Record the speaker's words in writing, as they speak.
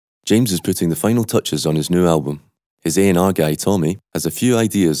James is putting the final touches on his new album. His A&R guy, Tommy, has a few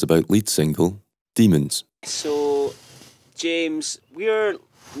ideas about lead single, Demons. So, James, we're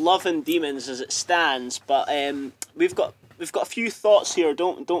loving Demons as it stands, but we've got a few thoughts here,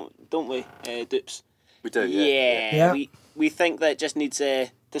 don't we, Dupes? We do, yeah. Yeah. We think that it just needs to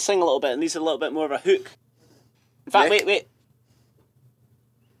sing a little bit. It needs a little bit more of a hook. In fact, wait.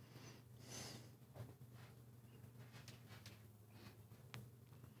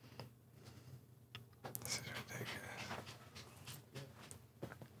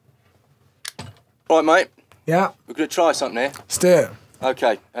 Right, mate. Yeah. We're going to try something here. Let's do it.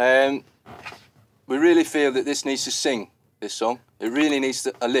 Okay. We really feel that this needs to sing, this song. It really needs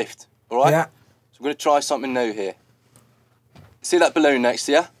a lift, all right? Yeah. So we're going to try something new here. See that balloon next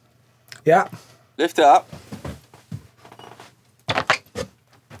to you? Yeah. Lift it up.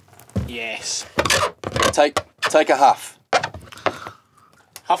 Yes. Take a huff.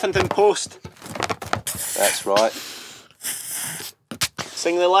 Huffington Post. That's right.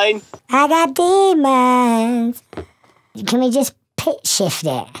 Sing the line. I got demons. Can we just pitch shift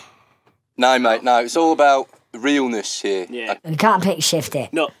it? No, mate, no. It's all about realness here. Yeah. We can't pitch shift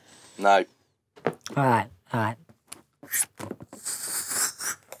it. No. No. Alright. I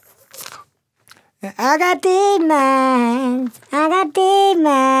got demons.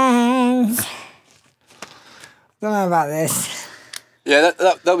 Don't know about this. Yeah,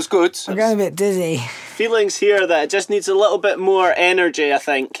 that was good. I'm getting a bit dizzy. Feelings here that it just needs a little bit more energy, I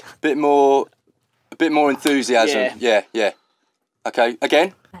think. A bit more enthusiasm. Yeah. Okay,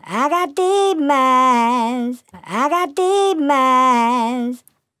 again. I got demons.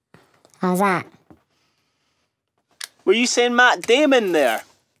 How's that? Were you saying Matt Damon there?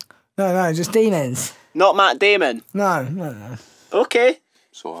 No, just demons. Not Matt Damon? No. Okay.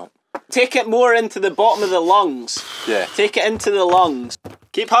 It's all right. Take it more into the bottom of the lungs. Yeah. Take it into the lungs.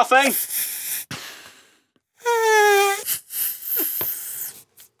 Keep huffing.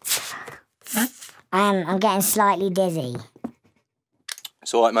 I'm getting slightly dizzy.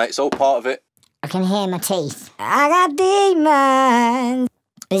 It's all right, mate. It's all part of it. I can hear my teeth. I got demons.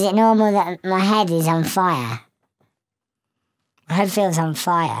 Is it normal that my head is on fire? My head feels on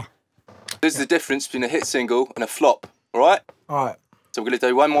fire. This is the difference between a hit single and a flop, all right? All right. So we're going to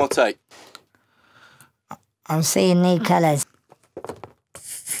do one more take. I'm seeing new colours.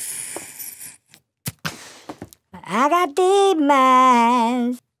 I got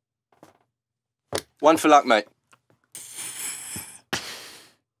demons. One for luck, mate.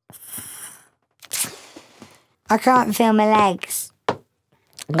 I can't feel my legs.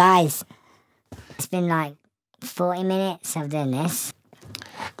 Guys, it's been like 40 minutes of doing this.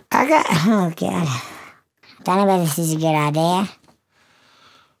 Oh God. Don't know whether this is a good idea.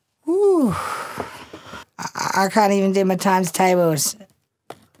 Ooh. I can't even do my times tables.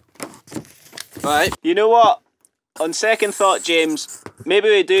 Right. You know what? On second thought, James, maybe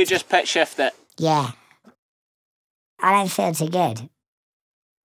we do just pitch shift it. Yeah. I don't feel too good.